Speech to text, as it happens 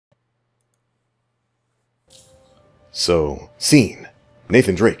So, scene.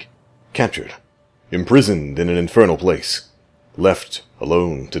 Nathan Drake. Captured. Imprisoned in an infernal place. Left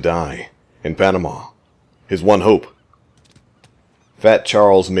alone to die. In Panama. His one hope. Fat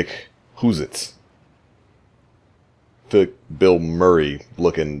Charles McWhoozits. The Bill Murray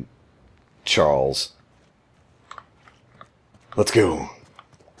looking Charles. Let's go.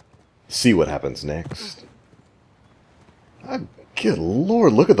 See what happens next. Good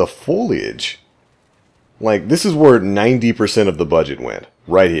lord, look at the foliage. Like, this is where 90% of the budget went.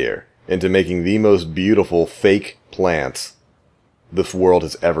 Right here. Into making the most beautiful fake plants this world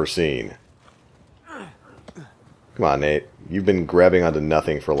has ever seen. Come on, Nate. You've been grabbing onto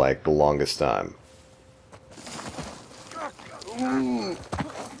nothing for, like, the longest time.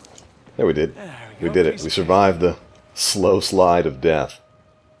 There we did. We did it. We survived the slow slide of death.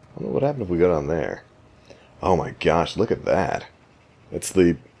 I don't know what happened if we go down there. Oh my gosh, look at that. It's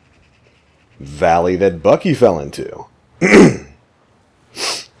the valley that Bucky fell into.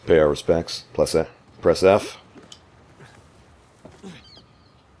 Pay our respects. Press F.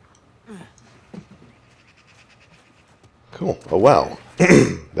 Cool. A well.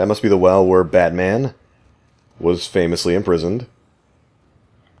 That must be the well where Batman was famously imprisoned.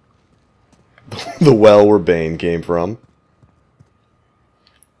 The well where Bane came from.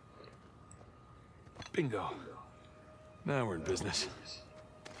 Bingo. Now we're in business.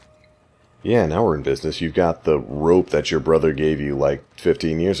 Yeah, now we're in business. You've got the rope that your brother gave you like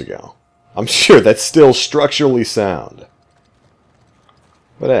 15 years ago. I'm sure that's still structurally sound.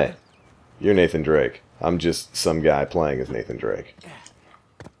 But hey, you're Nathan Drake. I'm just some guy playing as Nathan Drake.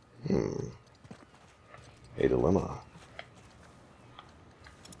 A dilemma.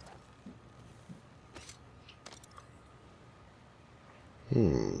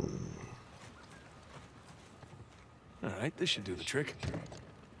 Alright, this should do the trick.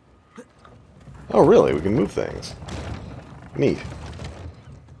 Oh, really? We can move things. Neat.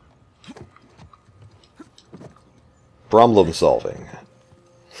 Problem solving.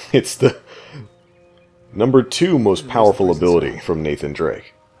 It's the number 2 most powerful ability from Nathan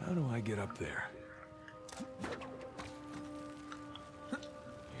Drake. How do I get up there?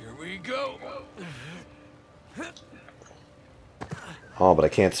 Here we go. Oh, but I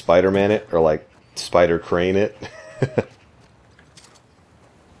can't Spider-Man it, or like Spider Crane it.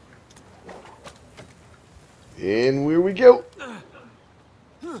 And here we go.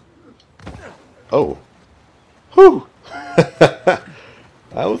 Oh. Whew.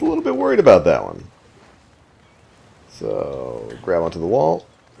 I was a little bit worried about that one. So, grab onto the wall.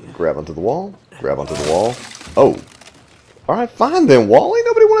 Grab onto the wall. Grab onto the wall. Oh. Alright, fine then, Wall. Ain't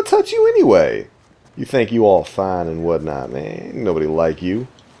nobody want to touch you anyway. You think you all fine and whatnot, man. Ain't nobody like you.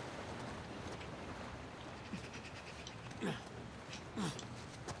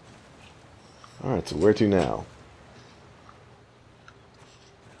 Alright, so where to now?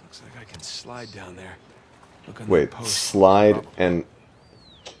 Looks like I can slide down there. Look on Wait, that post. slide and...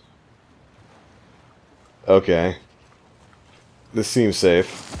 Okay. This seems safe.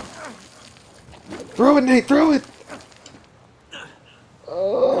 Throw it, Nate! Throw it!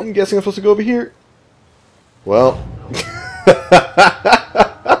 I'm guessing I'm supposed to go over here. Well...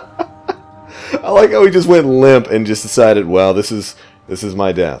 I like how he just went limp and just decided, well, this is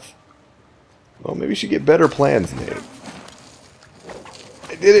my death. Well, maybe you should get better plans, Nate.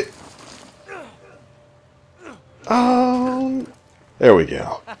 I did it! There we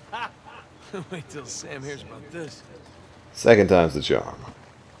go. Wait till Sam hears about this. Second time's the charm.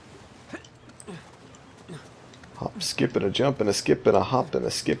 Hop, skip, and a jump, and a skip, and a hop, and a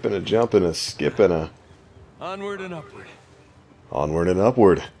skip, and a jump, and a skip, and a... Onward and upward. Onward and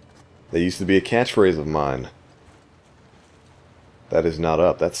upward. That used to be a catchphrase of mine. That is not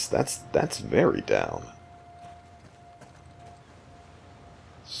up. That's very down.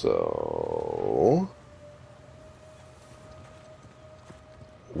 So...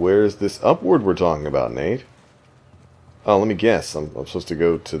 Where's this upward we're talking about, Nate? Oh, let me guess. I'm supposed to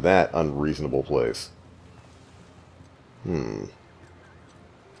go to that unreasonable place. There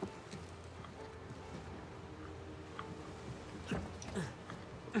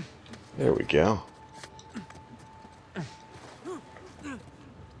we go.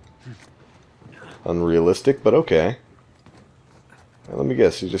 Unrealistic, but okay. Now, let me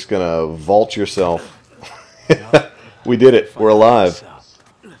guess. You're just gonna vault yourself. We did it. We're alive.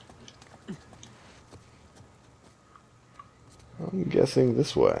 I'm guessing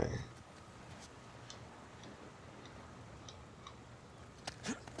this way.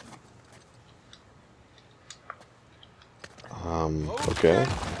 Okay.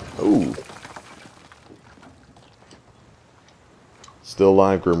 Ooh. Still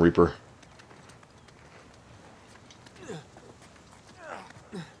alive, Grim Reaper.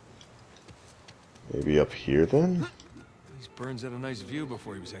 Maybe up here then? These Burns had a nice view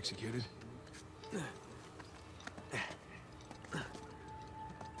before he was executed.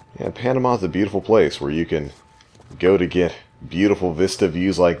 Yeah, Panama's a beautiful place where you can go to get beautiful vista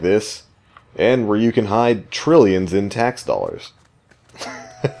views like this, and where you can hide trillions in tax dollars.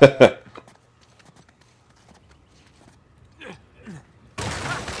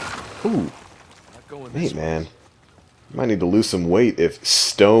 Ooh. Hey, man. You might need to lose some weight if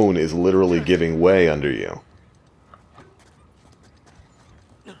stone is literally giving way under you.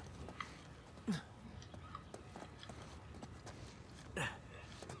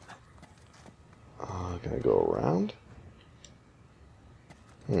 Can I go around?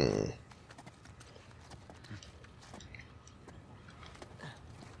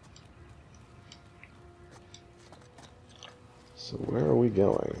 So where are we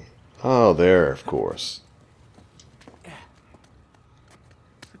going? Oh, there, of course.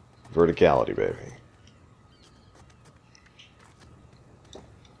 Verticality, baby.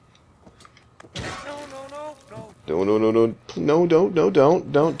 Don't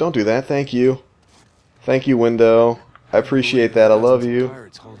do that. Thank you. Thank you, window. I appreciate that. I love you.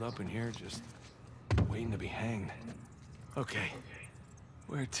 Pirates hold up in here, just waiting to be hanged. Okay,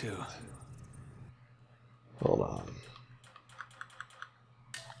 where to? Hold on.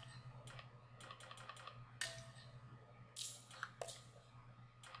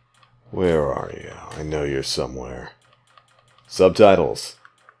 Where are you? I know you're somewhere. Subtitles.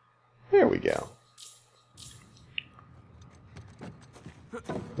 There we go.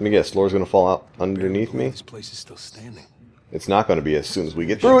 Let me guess, Laura's gonna fall out underneath me? This place is still standing. It's not gonna be as soon as we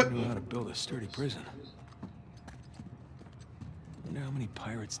get through it. Knew how to build a sturdy prison. Wonder how many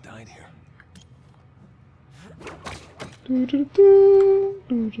pirates died here.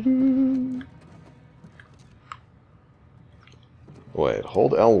 Wait,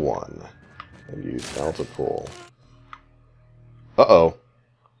 hold L1 and use L to pull. Uh-oh.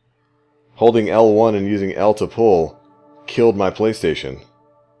 Holding L1 and using L to pull killed my PlayStation.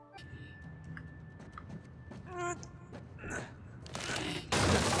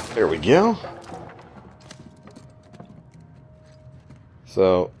 There we go.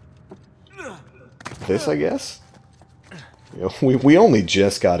 So, this, I guess? You know, we only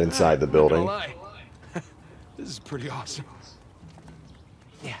just got inside the building. Not gonna lie. This is pretty awesome.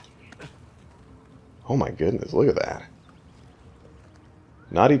 Yeah. Oh my goodness, look at that.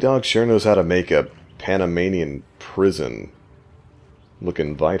 Naughty Dog sure knows how to make a Panamanian prison look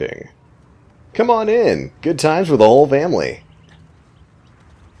inviting. Come on in. Good times for the whole family.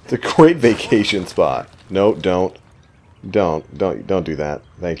 It's a great vacation spot. No, don't do that.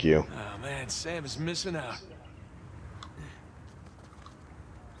 Thank you. Oh man, Sam is missing out.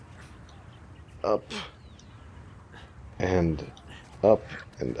 Up. And up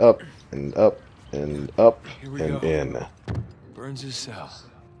and up and up and up and in. Burns' cell.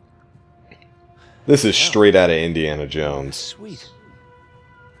 This is straight out of Indiana Jones. Sweet.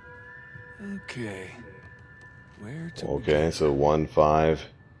 Okay. Where to Okay, begin? so 1, 5,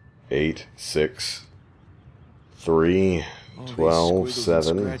 8, 6, 3, All these 12, squiggles and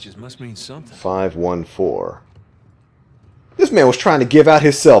 7, scratches must mean something. 5, 1, 4. This man was trying to give out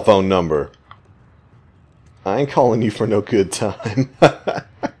his cell phone number. I ain't calling you for no good time.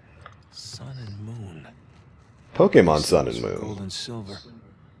 Sun and moon. Pokemon Sun and Gold Moon. and silver.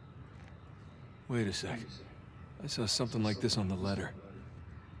 Wait a sec. I saw something like this on the letter.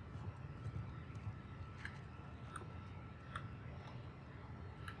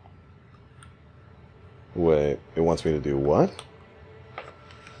 Wait, it wants me to do what?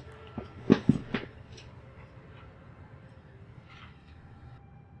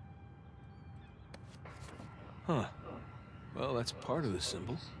 Huh. Well, that's part of the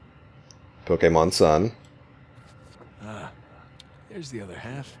symbol. Pokemon Sun. Ah. There's the other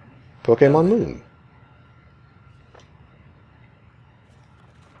half. Pokemon Moon.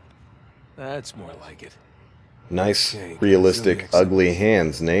 That's more like it. Nice, Okay, realistic, Zodiac ugly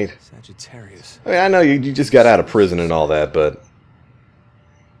hands, Nate. Sagittarius. I mean, I know you just got out of prison and all that, but...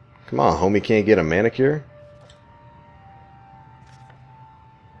 Come on, homie, can't get a manicure?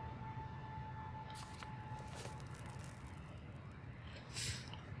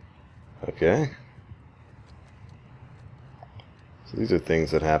 Okay. So these are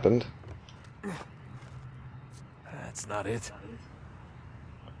things that happened. That's not it.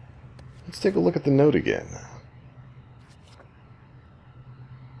 Let's take a look at the note again.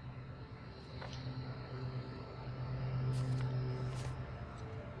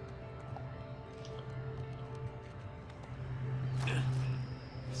 Not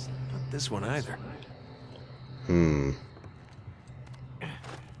this one either.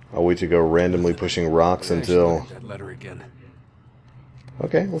 I'll wait to go randomly pushing rocks I should until... look at that letter again.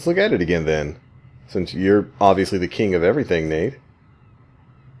 Okay, let's look at it again then. Since you're obviously the king of everything, Nate.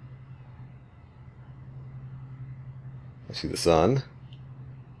 I see the sun.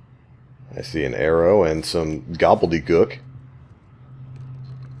 I see an arrow and some gobbledygook.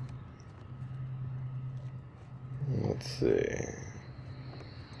 Let's see.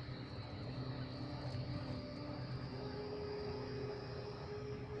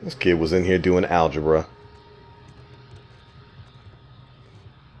 This kid was in here doing algebra.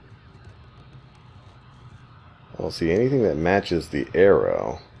 I don't see anything that matches the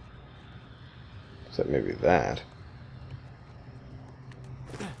arrow. Except maybe that.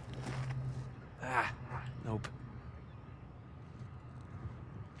 Ah, nope.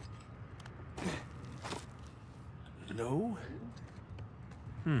 No?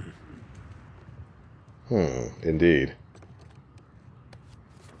 Indeed.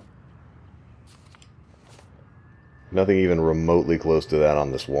 Nothing even remotely close to that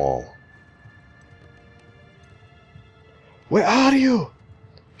on this wall. Where are you?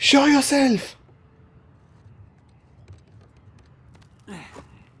 Show yourself!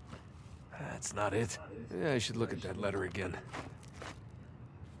 That's not it. Yeah, I should look at that letter again.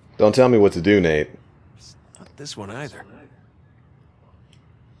 Don't tell me what to do, Nate. It's not this one either.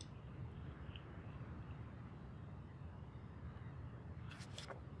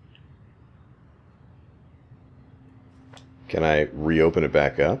 Can I reopen it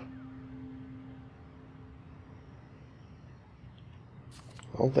back up?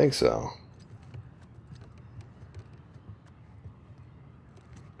 I don't think so.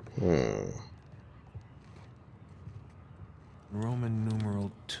 Roman numeral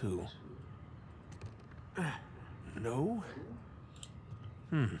 2. No?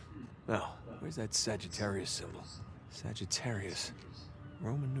 Oh, where's that Sagittarius symbol? Sagittarius.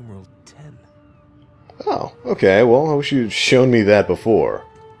 Roman numeral 10. Oh, okay. Well, I wish you'd shown me that before.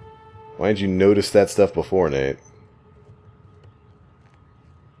 Why didn't you notice that stuff before, Nate?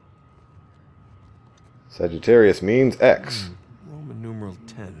 Sagittarius means X. Roman numeral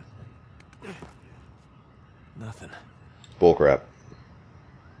 10. Nothing. Bullcrap.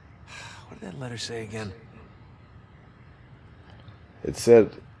 What did that letter say again? It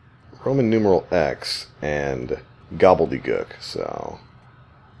said Roman numeral X and gobbledygook, so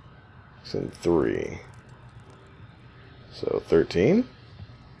it's in 3. So 13?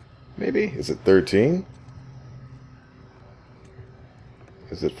 Maybe? Is it 13?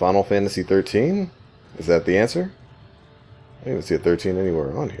 Is it Final Fantasy 13? Is that the answer? I don't even see a 13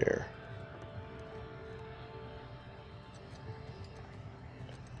 anywhere on here.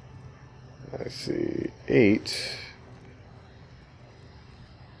 I see 8.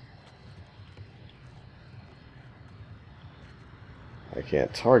 I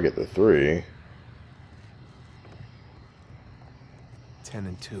can't target the 3. 10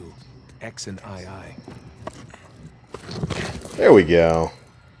 and 2. X and II. There we go.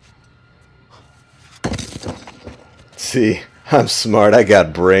 See, I'm smart. I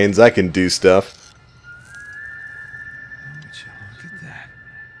got brains. I can do stuff. Would you look at that?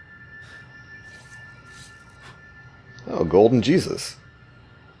 Oh, Golden Jesus.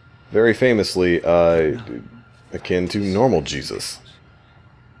 Very famously, akin to normal Jesus.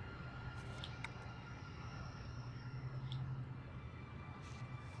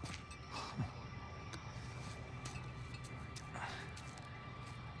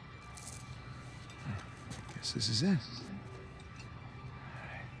 Guess this is it.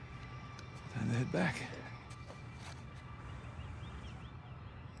 Time to head back.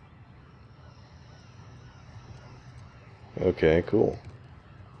 Okay, cool.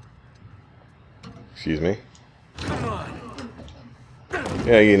 Excuse me. Come on.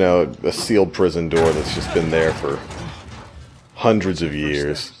 Yeah, you know, a sealed prison door that's just been there for hundreds of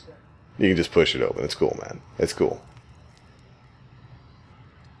years. You can just push it open. It's cool, man. It's cool.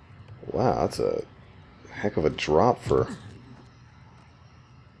 Wow, that's a heck of a drop for...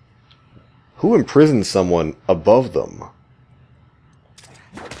 Who imprisons someone above them?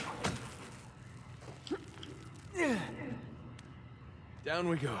 Down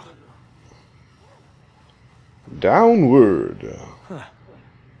we go. Downward. Huh.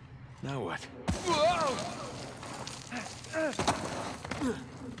 Now what?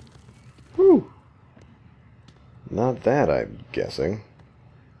 Whew. Not that, I'm guessing.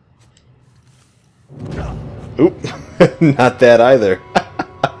 Oop. Not that either.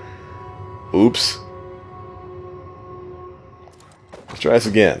 Oops. Let's try this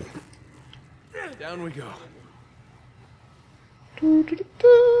again. Down we go.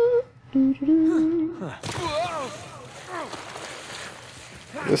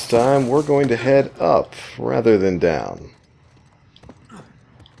 This time we're going to head up rather than down.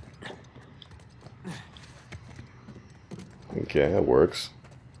 Okay, that works.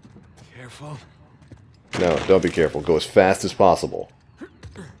 Careful. No, don't be careful. Go as fast as possible.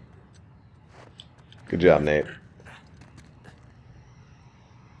 Good job, Nate.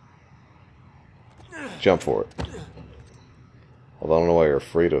 Jump for it. Although I don't know why you're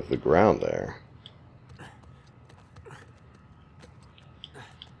afraid of the ground there.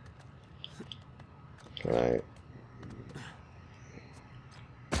 Alright.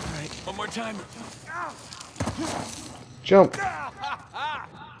 Alright, one more time. Jump! Yeah,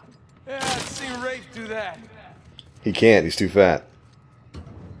 I've seen Rafe do that. He can't, he's too fat.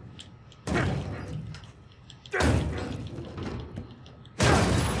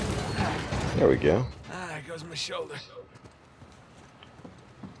 There we go. Ah, there goes my shoulder.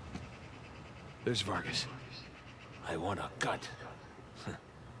 There's Vargas. I want a cut.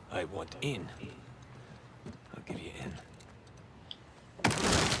 I want in. I'll give you in.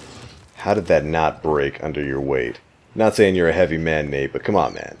 How did that not break under your weight? Not saying you're a heavy man, Nate, but come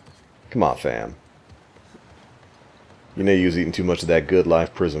on, man. Come on, fam. You know you was eating too much of that good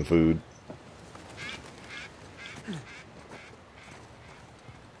life prison food.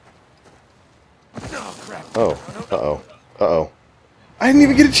 Oh, crap. Oh. Uh-oh. Uh-oh. I didn't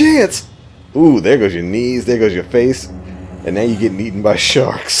even get a chance! Ooh, there goes your knees, there goes your face. And now you're getting eaten by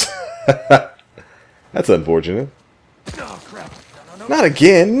sharks. That's unfortunate. Oh, crap. No. Not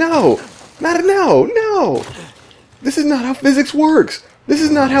again, no! No! This is not how physics works! This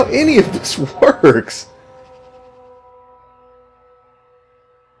is not how any of this works!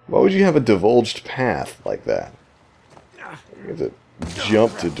 Why would you have a divulged path like that? You have to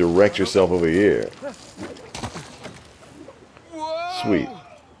jump to direct yourself over here. Sweet.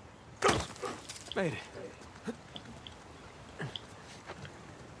 Made it.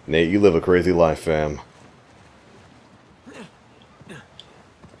 Nate, you live a crazy life, fam.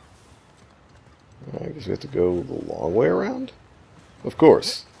 I guess we have to go the long way around? Of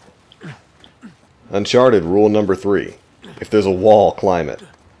course. Uncharted rule number 3. If there's a wall, climb it.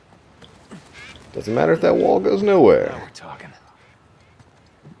 Doesn't matter if that wall goes Now nowhere. we're talking.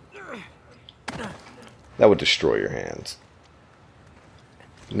 That would destroy your hands.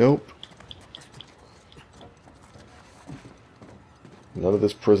 Nope. None of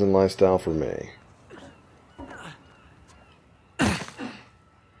this prison lifestyle for me.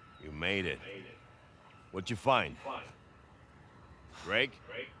 You made it. What'd you find? Greg?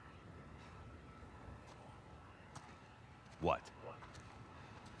 What?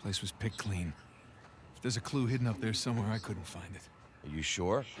 Place was picked clean. If there's a clue hidden up there somewhere, I couldn't find it. Are you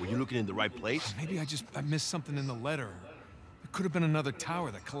sure? Were you looking in the right place? Maybe I missed something in the letter. It could have been another tower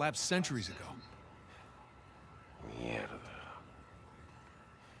that collapsed centuries ago. Yeah.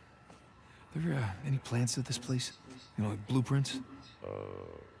 There any plans to this place? You know, like blueprints?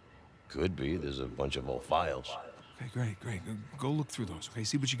 Could be. There's a bunch of old files. Okay, great. Go look through those, okay?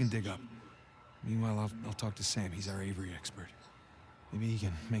 See what you can dig up. Meanwhile, I'll talk to Sam. He's our Avery expert. Maybe he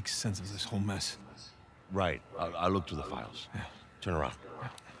can make sense of this whole mess. Right. I'll look through the files. Yeah. Turn around.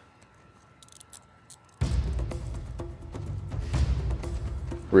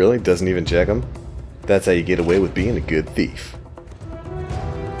 Really? Doesn't even check them? That's how you get away with being a good thief.